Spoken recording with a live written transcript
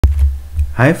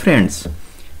Hi friends,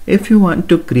 if you want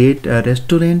to create a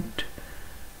restaurant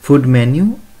food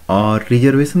menu or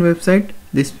reservation website,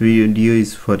 this video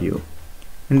is for you.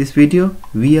 In this video,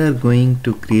 we are going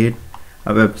to create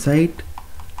a website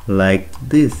like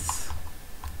this,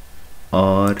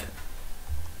 or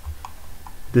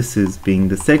this is being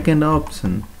the second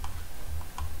option.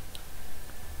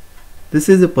 This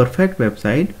is a perfect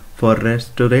website for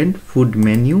restaurant food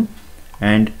menu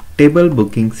and table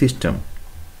booking system.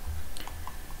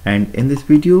 And in this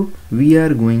video we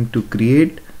are going to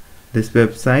create this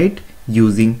website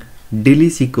using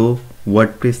Deliciko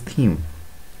WordPress theme.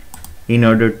 In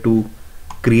order to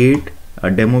create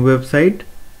a demo website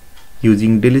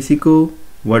using Deliciko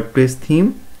WordPress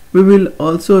theme, we will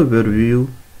also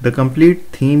review the complete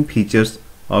theme features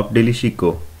of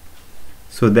Deliciko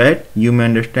so that you may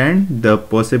understand the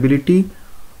possibility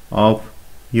of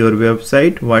your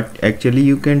website, what actually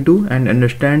you can do, and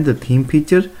understand the theme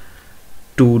feature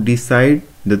to decide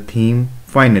the theme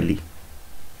finally.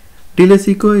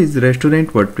 Deliciko is restaurant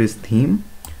WordPress theme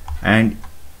and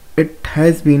it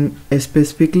has been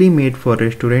specifically made for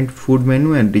restaurant food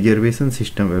menu and reservation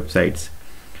system websites.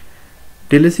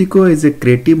 Deliciko is a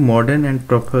creative, modern and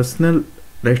professional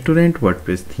restaurant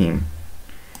WordPress theme.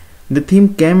 The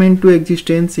theme came into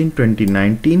existence in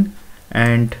 2019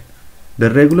 and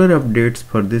the regular updates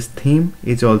for this theme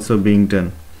is also being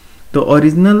done. The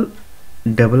original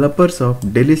developers of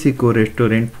Deliciko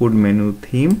restaurant food menu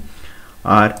theme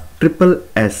are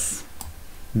SSS.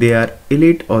 They are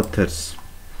elite authors.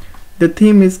 The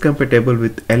theme is compatible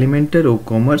with Elementor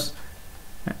WooCommerce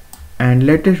and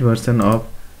latest version of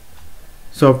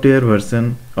software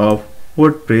version of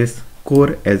WordPress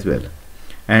core as well.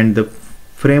 And the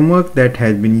framework that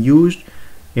has been used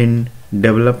in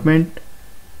development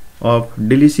of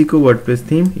Deliciko WordPress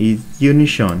theme is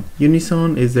Unison.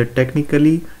 Unison is a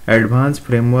technically advanced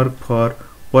framework for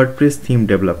WordPress theme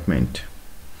development.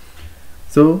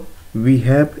 So we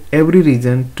have every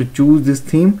reason to choose this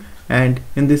theme, and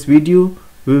in this video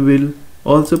we will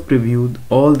also preview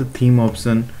all the theme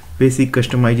option, basic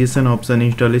customization option,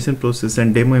 installation process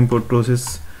and demo import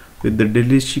process with the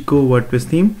Deliciko WordPress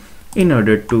theme in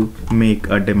order to make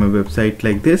a demo website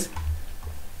like this.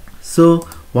 So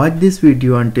watch this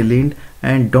video until end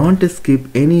and don't skip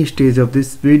any stage of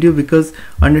this video, because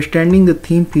understanding the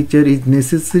theme feature is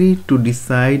necessary to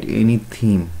decide any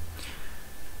theme.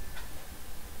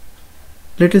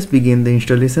 Let us begin the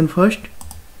installation first.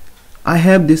 I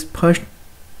have this first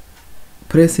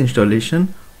fresh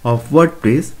installation of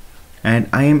WordPress and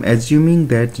I am assuming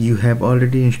that you have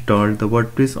already installed the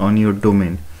WordPress on your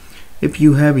domain. If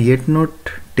you have yet not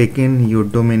taken your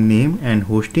domain name and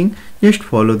hosting, just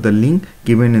follow the link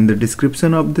given in the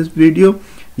description of this video.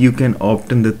 You can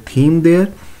obtain the theme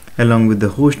there along with the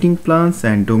hosting plans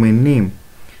and domain name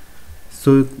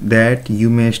so that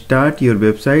you may start your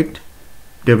website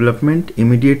development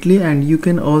immediately, and you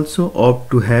can also opt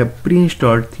to have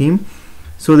pre-installed theme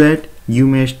so that you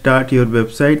may start your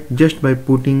website just by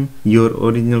putting your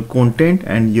original content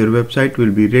and your website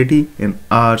will be ready in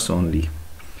hours only.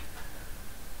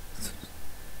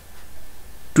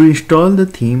 To install the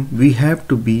theme, we have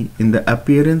to be in the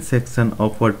appearance section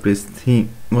of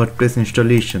WordPress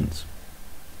installations.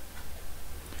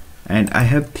 And I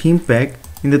have theme pack.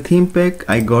 In the theme pack,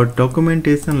 I got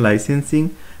documentation,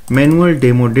 licensing, manual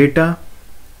demo data,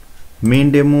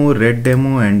 main demo, red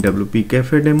demo and WP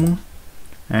Cafe demo,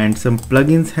 and some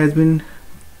plugins has been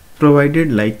provided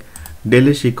like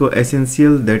Deliciko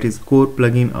Essential, that is core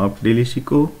plugin of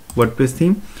Deliciko WordPress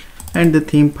theme, and the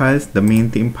theme files, the main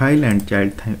theme file and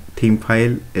child theme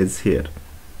file is here.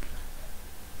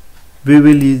 We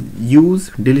will use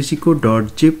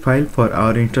deliciko.zip file for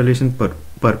our installation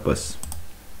purpose.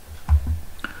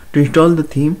 To install the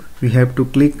theme, we have to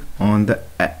click on the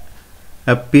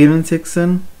appearance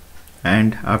section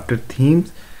and after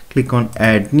themes click on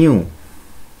add new,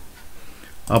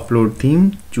 upload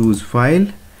theme, choose file,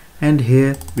 and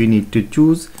here we need to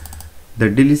choose the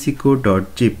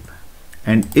deliciko.zip.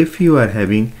 And if you are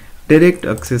having direct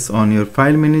access on your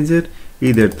file manager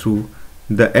either through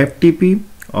the FTP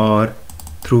or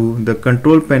through the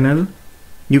control panel,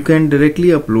 you can directly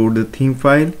upload the theme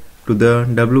file to the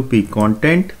WP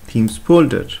content themes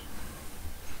folder.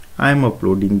 I am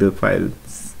uploading the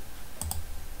files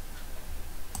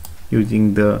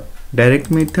using the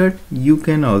direct method. You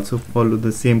can also follow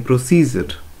the same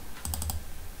procedure.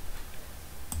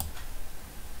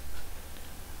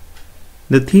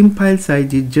 The theme file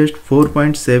size is just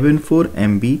 4.74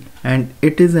 MB and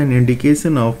it is an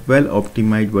indication of well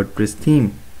optimized WordPress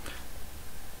theme.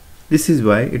 This is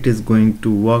why it is going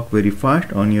to work very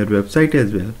fast on your website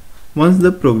as well. Once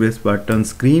the progress bar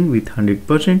turns green with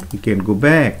 100%, we can go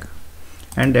back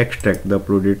and extract the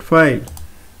uploaded file.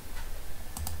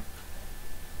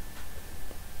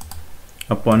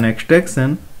 Upon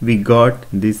extraction, we got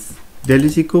this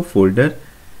Deliciko folder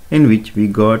in which we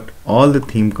got all the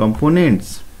theme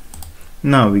components.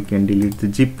 Now we can delete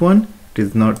the zip one. It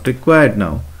is not required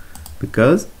now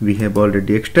because we have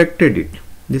already extracted it.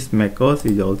 This macOS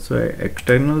is also an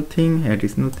external thing,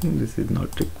 additional thing. This is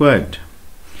not required.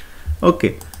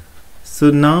 Okay, so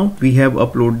now we have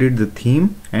uploaded the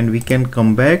theme and we can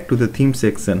come back to the theme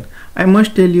section. I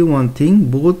must tell you one thing,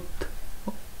 both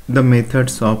the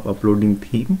methods of uploading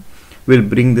theme will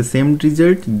bring the same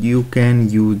result. You can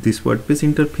use this WordPress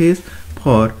interface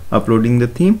for uploading the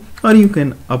theme, or you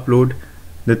can upload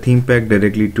the theme pack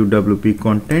directly to WP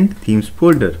content themes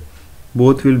folder.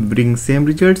 Both will bring same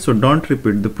result, so don't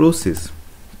repeat the process.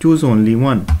 Choose only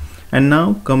one. And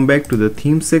now come back to the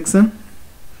theme section,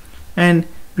 and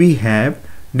we have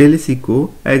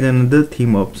Deliciko as another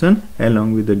theme option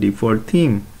along with the default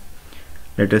theme.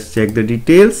 Let us check the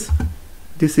details.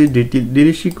 This is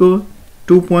Deliciko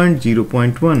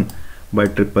 2.0.1 by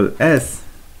SSS,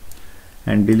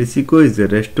 and Deliciko is a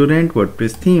restaurant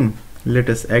WordPress theme. Let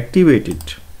us activate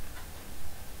it.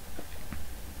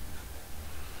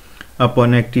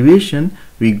 Upon activation,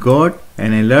 we got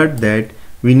an alert that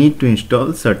we need to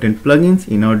install certain plugins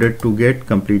in order to get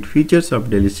complete features of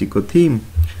Deliciko theme.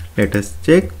 Let us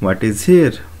check what is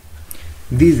here.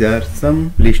 These are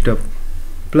some list of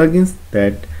plugins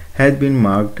that has been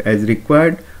marked as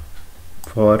required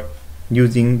for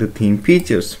using the theme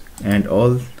features, and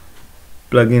all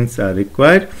plugins are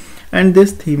required. And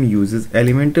this theme uses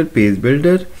Elementor page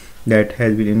builder that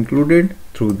has been included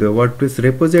through the WordPress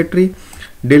repository.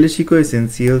 Deliciko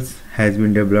Essentials has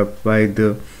been developed by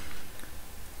the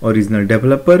original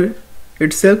developer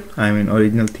itself,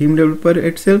 original theme developer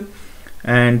itself,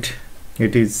 and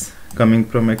it is coming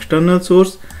from external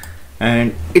source,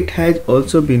 and it has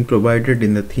also been provided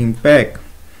in the theme pack.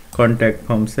 Contact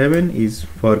Form 7 is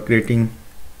for creating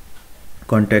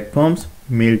contact forms,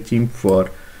 MailChimp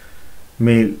for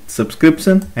mail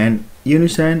subscription, and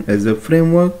Unishine as a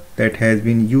framework that has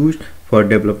been used for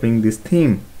developing this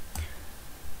theme.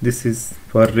 This is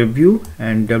for review,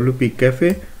 and WP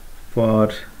Cafe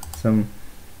for some.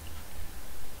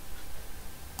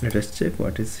 Let us check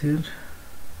what is here.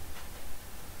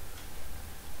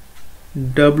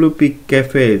 WP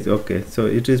Cafe is okay, so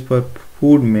it is for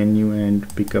food menu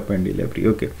and pickup and delivery.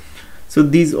 Okay, so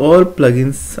these all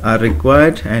plugins are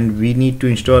required, and we need to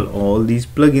install all these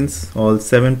plugins, all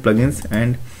 7 plugins,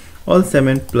 and all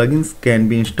 7 plugins can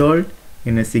be installed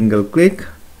in a single click.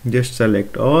 Just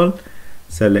select all,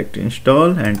 select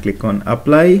install, and click on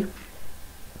apply.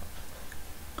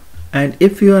 And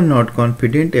if you are not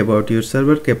confident about your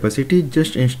server capacity,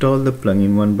 just install the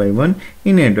plugin one by one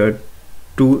in order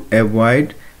to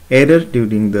avoid error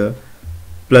during the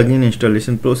plugin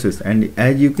installation process. And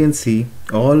as you can see,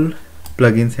 all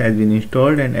plugins has been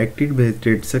installed and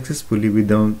activated successfully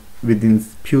within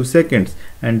few seconds.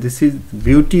 And this is the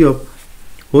beauty of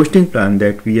hosting plan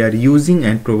that we are using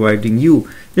and providing you.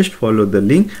 Just follow the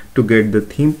link to get the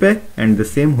theme pack and the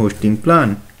same hosting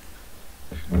plan.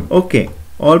 Okay,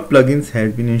 all plugins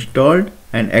have been installed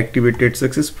and activated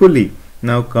successfully.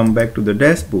 Now come back to the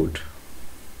dashboard.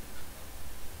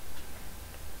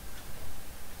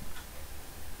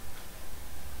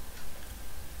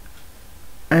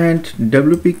 And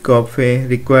WP Cafe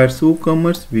requires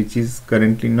WooCommerce, which is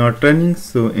currently not running,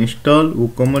 so install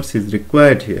WooCommerce is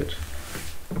required here.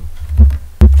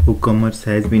 WooCommerce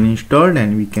has been installed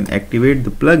and we can activate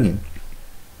the plugin.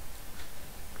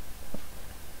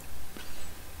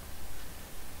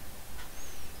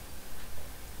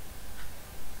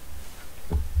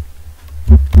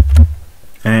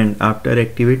 And after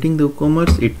activating the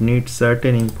WooCommerce, it needs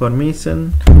certain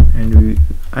information, and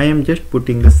I am just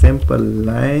putting the sample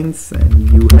lines,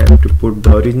 and you have to put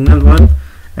the original one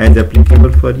as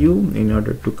applicable for you in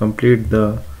order to complete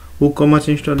the WooCommerce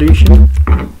installation.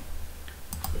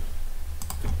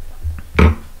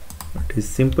 It is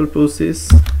simple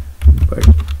process, but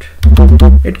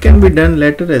it can be done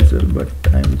later as well,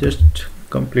 but I am just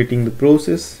completing the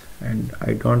process and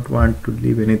I don't want to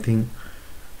leave anything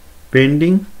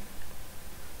pending.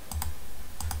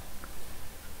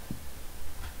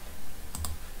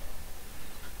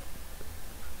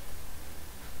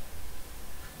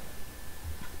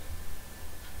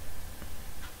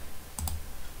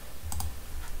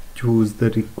 Choose the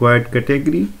required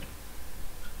category,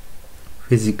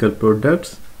 physical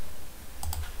products,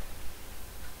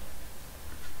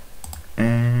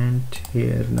 and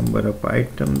here number of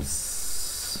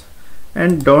items,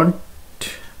 and don't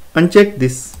uncheck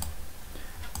this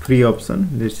free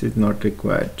option. This is not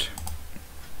required,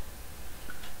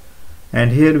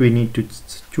 and here we need to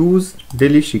choose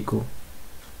Deliciko.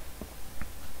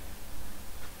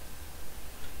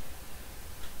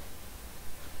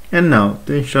 And now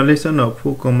the installation of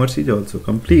WooCommerce is also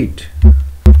complete.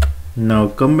 Now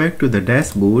come back to the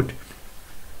dashboard,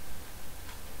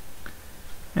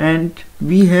 and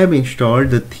we have installed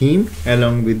the theme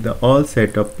along with the all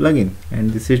set of plugins,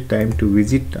 and this is time to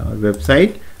visit our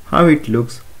website, how it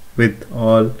looks with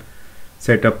all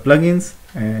set of plugins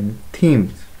and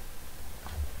themes.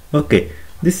 Okay,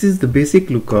 this is the basic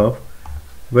look of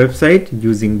website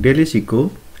using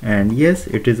Deliciko, and yes,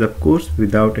 it is of course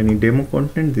without any demo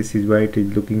content. This is why it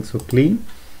is looking so clean.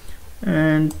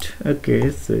 And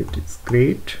okay, so it is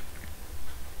great.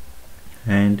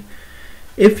 And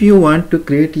if you want to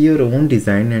create your own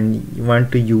design and you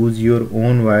want to use your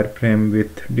own wireframe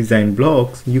with design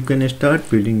blocks, you can start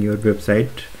building your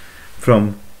website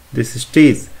from this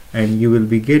stage, and you will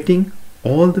be getting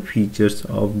all the features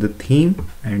of the theme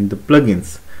and the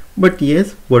plugins. But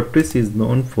yes, WordPress is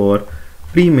known for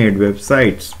pre-made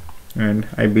websites, and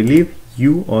I believe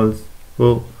you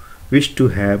also wish to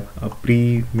have a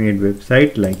pre-made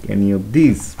website like any of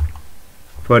these.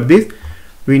 For this,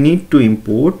 we need to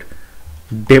import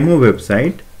demo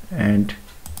website, and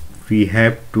we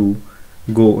have to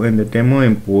go in the demo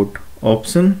import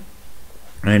option,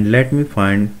 and let me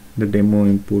find the demo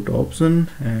import option,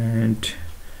 and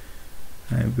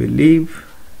I believe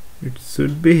it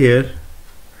should be here.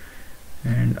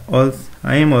 And also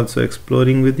I am also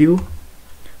exploring with you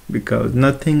because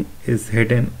nothing is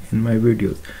hidden in my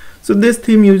videos. So this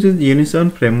theme uses Unison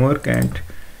framework, and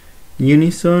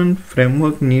Unison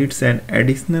framework needs an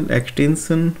additional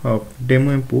extension of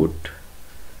demo import.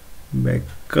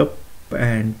 Backup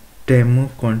and demo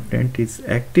content is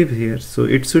active here, so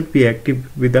it should be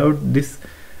active. Without this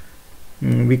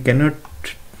we cannot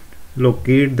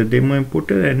locate the demo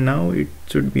importer, and now it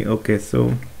should be okay.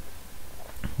 So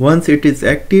once it is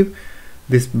active,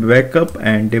 this backup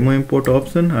and demo import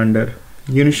option under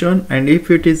Unison, and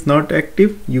if it is not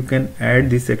active, you can add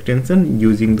this extension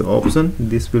using the option.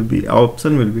 This will be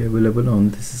available on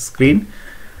this screen,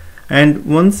 and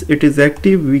once it is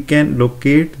active, we can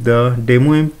locate the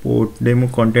demo import demo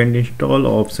content install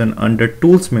option under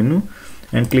tools menu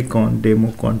and click on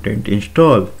demo content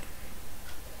install.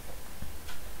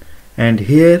 And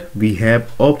here we have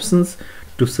options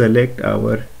to select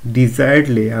our desired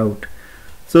layout.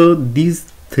 So these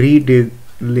three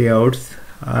layouts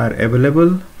are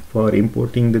available for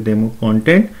importing the demo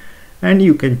content, and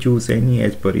you can choose any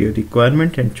as per your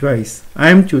requirement and choice. I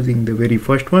am choosing the very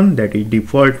first one, that is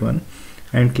default one,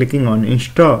 and clicking on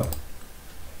install.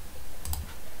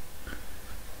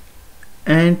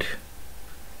 And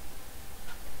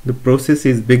the process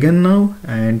is begun now,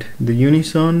 and the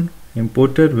Unison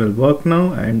importer will work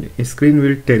now, and a screen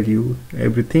will tell you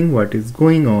everything what is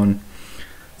going on.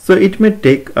 So it may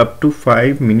take up to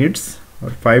 5 minutes or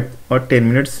 5 or 10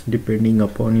 minutes depending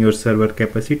upon your server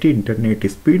capacity, internet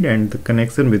speed, and the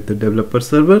connection with the developer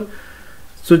server.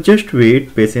 So just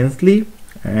wait patiently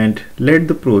and let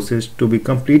the process to be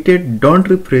completed. Don't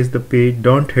refresh the page,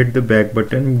 don't hit the back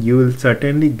button. You will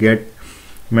certainly get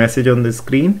message on the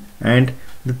screen, and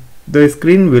the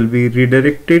screen will be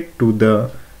redirected to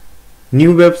the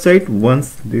new website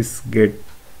once this gets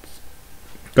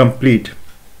complete.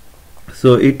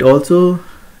 So it also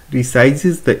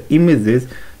resizes the images,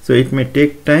 so it may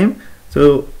take time,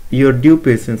 so your due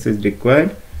patience is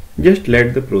required. Just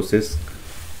let the process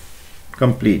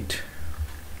complete.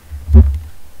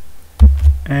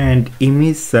 And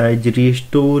image size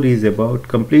restore is about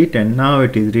complete, and now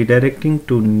it is redirecting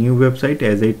to new website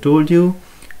as I told you.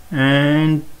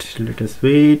 And let us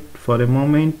wait for a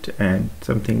moment, and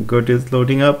something good is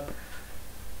loading up.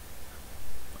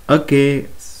 Okay,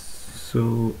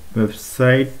 so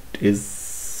website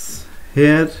is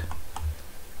here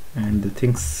and the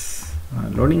things are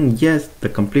loading. Yes, the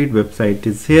complete website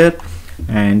is here,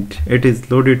 and it is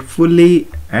loaded fully,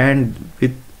 and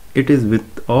it is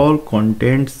with all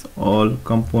contents, all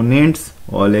components,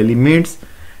 all elements,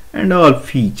 and all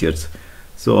features.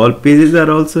 So all pages are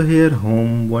also here.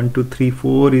 Home 1 2 3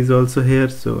 4 is also here,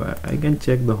 so I can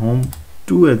check the home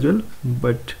 2 as well,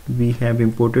 but we have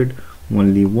imported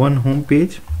only one home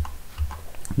page.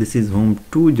 This is home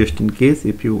 2, just in case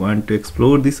if you want to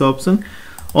explore this option.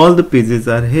 All the pages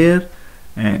are here,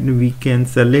 and we can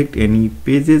select any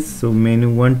pages. So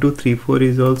menu 1 2 3 4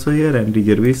 is also here, and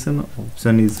reservation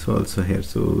option is also here.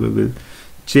 So we will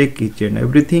check each and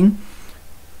everything,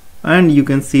 and you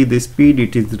can see the speed.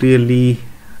 It is really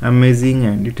amazing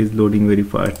and it is loading very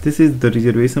fast. This is the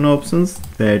reservation options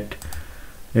that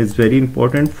is very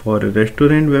important for a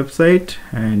restaurant website,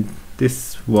 and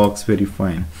this works very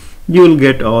fine. You will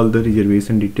get all the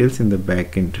reservation details in the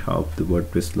back end of the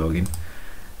WordPress login.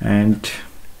 And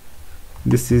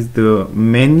this is the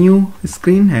menu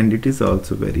screen, and it is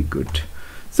also very good.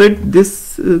 So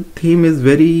this theme is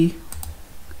very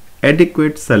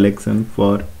adequate selection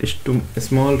for a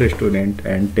small restaurant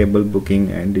and table booking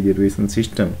and reservation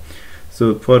system.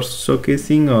 So for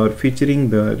showcasing or featuring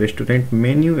the restaurant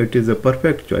menu, it is a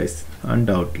perfect choice,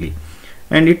 undoubtedly.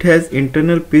 And it has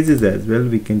internal pages as well.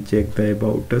 We can check the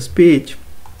about us page,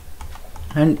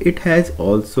 and it has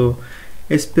also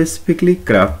a specifically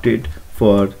crafted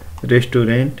for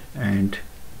restaurant and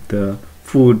the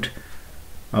food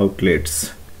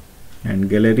outlets. And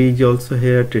gallery is also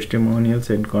here,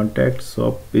 testimonials and contacts.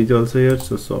 Shop is also here,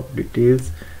 so shop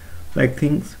details like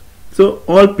things. So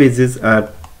all pages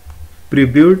are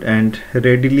pre-built and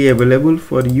readily available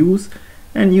for use,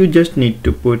 and you just need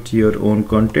to put your own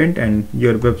content and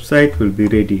your website will be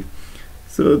ready.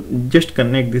 So just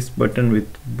connect this button with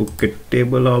book a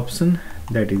table option,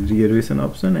 that is reservation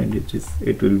option, and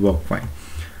it will work fine.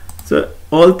 So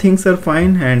all things are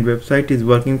fine and website is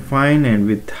working fine and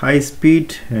with high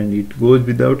speed, and it goes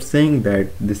without saying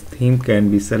that this theme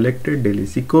can be selected,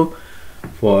 Deliciko,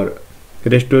 for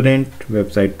restaurant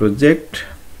website project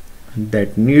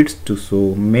that needs to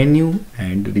show menu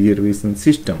and reservation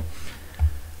system.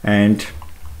 And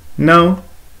now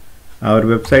our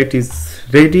website is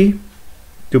ready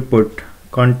to put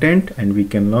content and we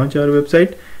can launch our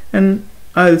website, and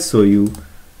I'll show you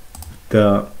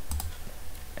the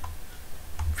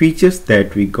features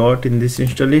that we got in this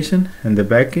installation and the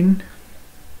backend.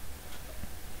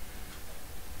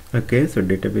 Okay, so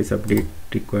database update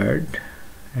required,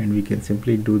 and we can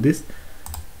simply do this,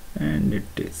 and it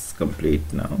is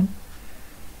complete now.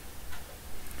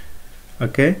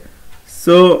 Okay,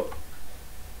 so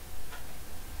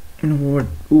what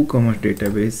WooCommerce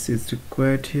database is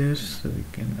required here, so we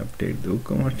can update the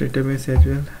WooCommerce database as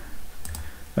well.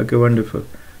 Okay, wonderful.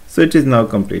 So it is now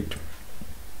complete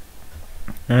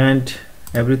and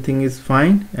everything is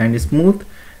fine and smooth,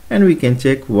 and we can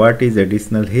check what is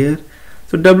additional here.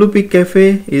 So WP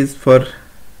Cafe is for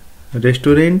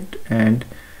restaurant and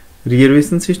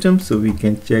reservation system, so we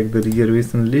can check the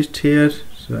reservation list here.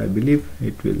 So I believe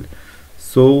it will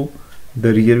show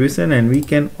the reservation, and we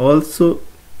can also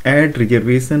add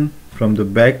reservation from the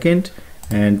backend,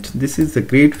 and this is a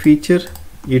great feature.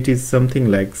 It is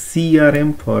something like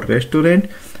CRM for restaurant,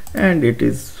 and it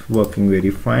is working very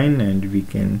fine, and we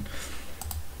can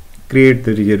create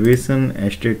the reservation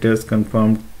status,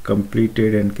 confirmed,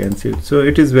 completed and cancelled. So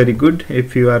it is very good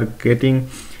if you are getting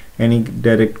any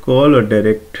direct call or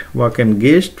direct walk-in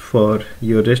guest for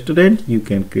your restaurant. You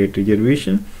can create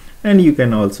reservation, and you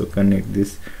can also connect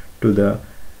this to the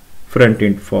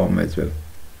front-end form as well.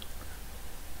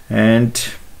 And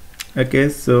okay,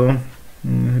 so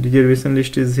reservation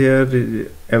list is here,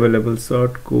 available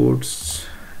sort codes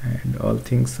and all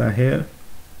things are here.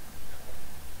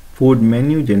 Food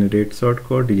menu, generate sort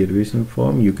code, reservation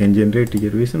form. You can generate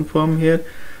reservation form here.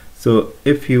 So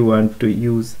if you want to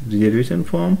use reservation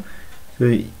form, so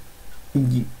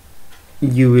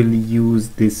you will use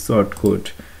this sort code,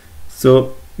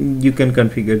 so you can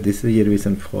configure this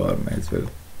reservation form as well.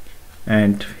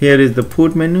 And here is the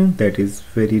food menu, that is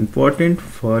very important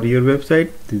for your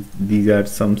website. These are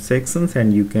some sections,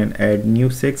 and you can add new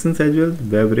sections as well: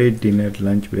 beverage, dinner,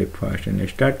 lunch, breakfast and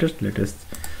starters. Let us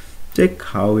check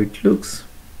how it looks.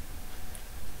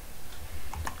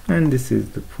 And this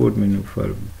is the food menu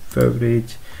for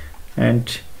beverage,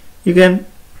 and you can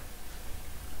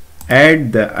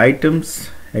add the items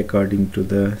according to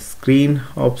the screen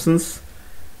options.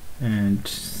 And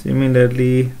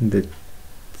similarly, the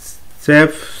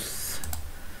chefs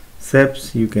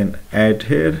you can add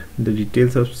here the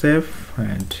details of chef,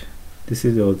 and this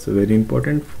is also very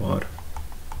important for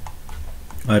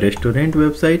a restaurant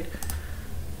website.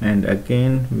 And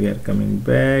again we are coming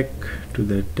back to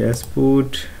the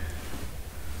dashboard,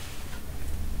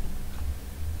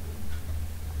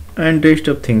 and rest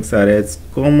of things are as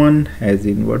common as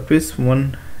in WordPress.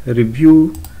 One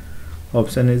review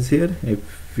option is here.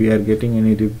 If we are getting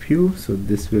any review, so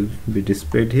this will be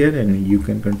displayed here, and you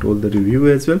can control the review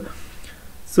as well.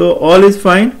 So all is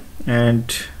fine,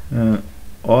 and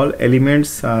all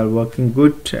elements are working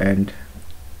good, and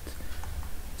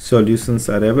solutions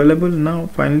are available. Now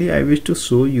finally I wish to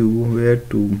show you where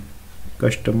to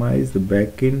customize the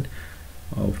backend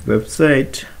of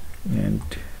website, and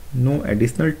no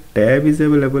additional tab is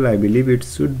available. I believe it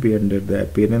should be under the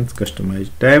appearance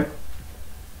customized tab.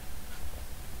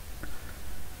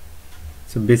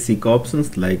 So basic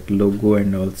options like logo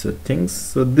and also things.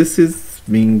 So this is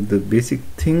being the basic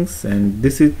things, and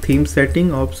this is theme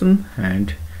setting option,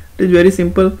 and it is very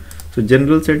simple. So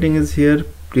general setting is here,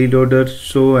 preloader,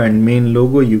 show and main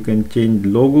logo. You can change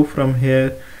logo from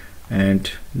here,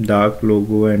 and dark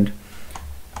logo. And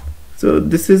so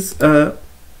this is a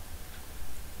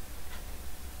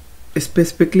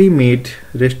specifically made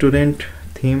restaurant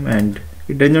theme, and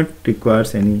it does not require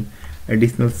any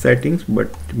additional settings,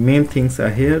 but main things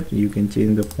are here. You can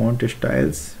change the font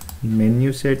styles,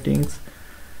 menu settings,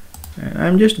 and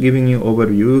I'm just giving you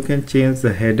overview. You can change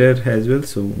the header as well.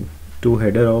 So 2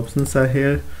 header options are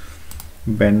here,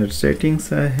 banner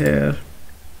settings are here,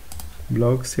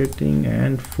 blog setting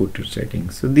and footer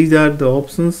settings. So these are the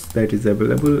options that is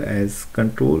available as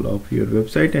control of your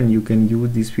website, and you can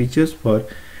use these features for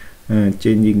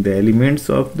changing the elements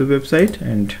of the website,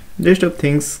 and rest of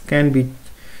things can be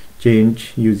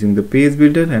changed using the page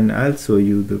builder. And I'll show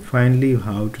you finally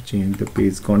how to change the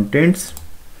page contents.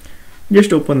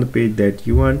 Just open the page that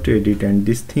you want to edit, and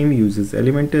this theme uses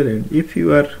Elementor, and if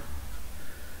you are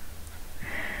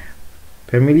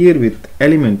familiar with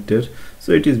Elementor,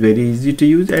 so it is very easy to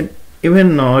use. And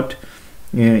even not,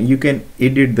 you can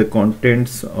edit the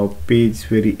contents of page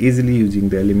very easily using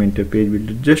the Elementor page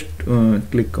builder. Just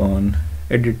click on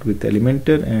edit with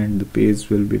Elementor and the page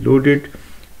will be loaded.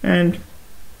 And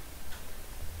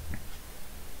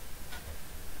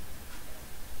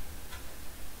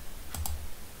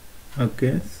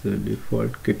okay, so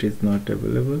default kit is not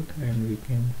available, and we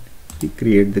can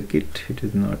recreate the kit. It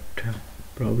is not a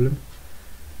problem.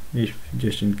 If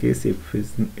just in case if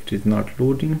it is not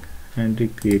loading, and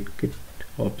recreate kit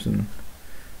option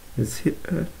is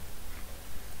here.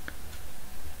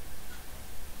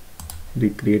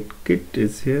 Recreate kit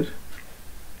is here,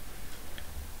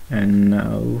 and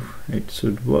now it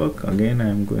should work. Again, I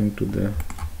am going to the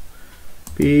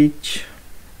page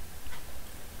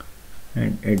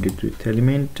and edit with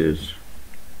Elementor.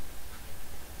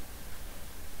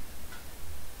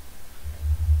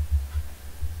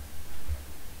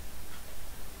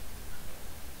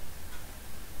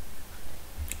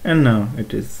 And now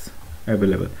it is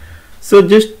available. So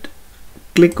just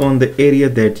click on the area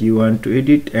that you want to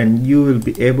edit, and you will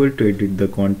be able to edit the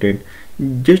content.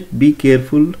 Just be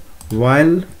careful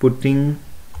while putting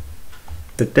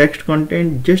the text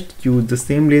content. Just use the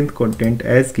same length content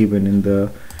as given in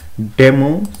the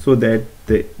demo, so that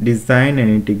the design and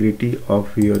integrity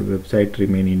of your website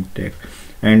remain intact.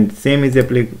 And same is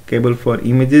applicable for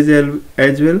images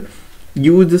as well.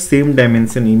 Use the same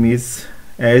dimension image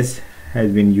as has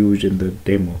been used in the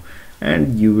demo,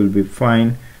 and you will be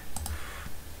fine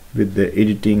with the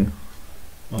editing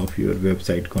of your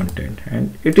website content.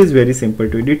 And it is very simple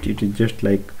to edit. It is just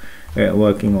like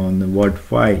working on the Word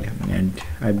file, and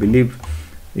I believe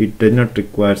it does not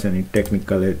require any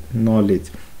technical knowledge,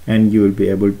 and you will be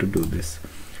able to do this.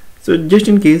 So just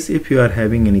in case if you are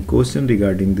having any question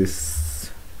regarding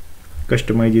this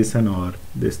customization or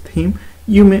this theme,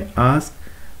 you may ask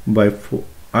by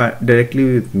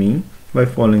directly with me by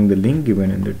following the link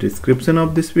given in the description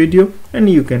of this video, and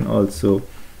you can also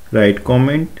write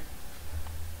comment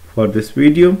for this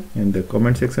video in the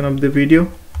comment section of the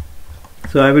video.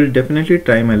 So I will definitely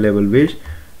try my level best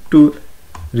to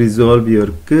resolve your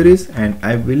queries, and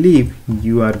I believe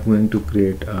you are going to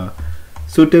create a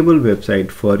suitable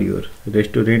website for your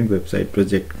restaurant website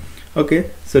project.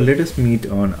 Okay, so let us meet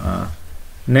on a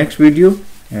next video,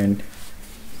 and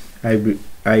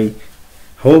I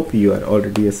hope you are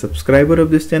already a subscriber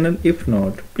of this channel. If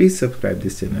not, please subscribe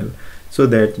this channel so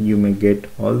that you may get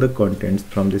all the contents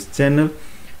from this channel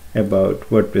about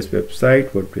WordPress website,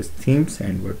 WordPress themes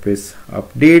and WordPress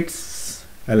updates,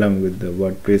 along with the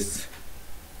WordPress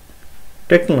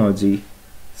technology.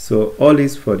 So all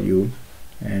is for you,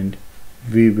 and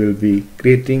we will be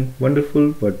creating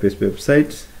wonderful WordPress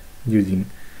websites using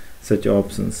such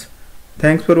options.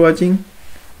 Thanks for watching.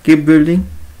 Keep building.